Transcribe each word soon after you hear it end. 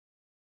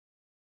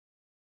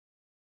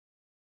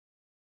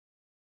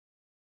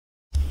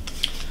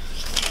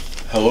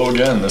Hello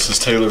again, this is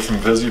Taylor from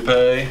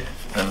VisiPay,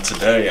 and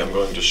today I'm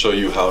going to show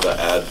you how to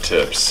add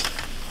tips.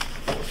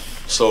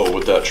 So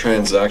with that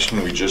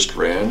transaction we just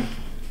ran,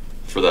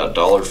 for that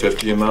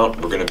 $1.50 amount,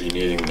 we're going to be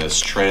needing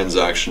this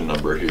transaction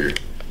number here,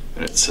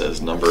 and it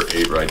says number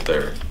 8 right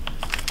there.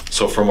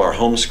 So from our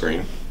home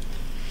screen,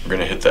 we're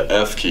going to hit the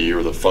F key,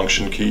 or the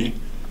function key.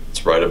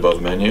 It's right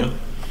above menu.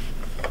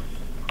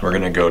 We're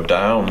going to go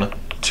down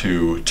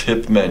to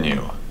tip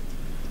menu,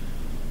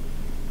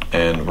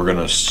 and we're going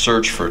to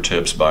search for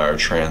tips by our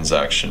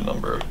transaction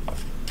number.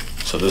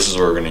 So this is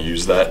where we're going to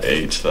use that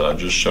 8 that I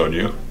just showed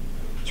you.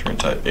 So we're going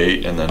to type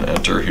 8 and then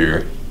enter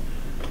here.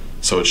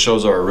 So it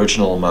shows our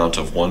original amount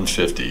of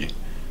 $1.50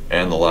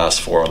 and the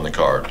last 4 on the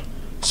card.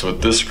 So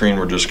with this screen,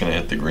 we're just going to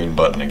hit the green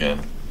button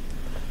again.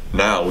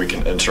 Now we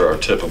can enter our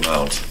tip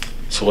amount.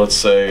 So let's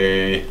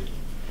say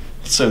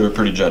they're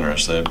pretty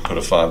generous. They put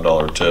a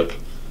 $5 tip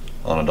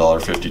on a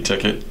 $1.50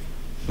 ticket.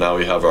 Now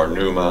we have our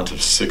new amount of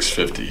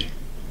 $6.50.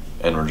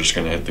 And we're just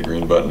going to hit the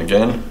green button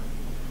again,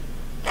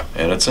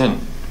 and it's in.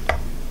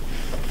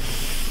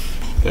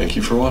 Thank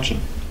you for watching.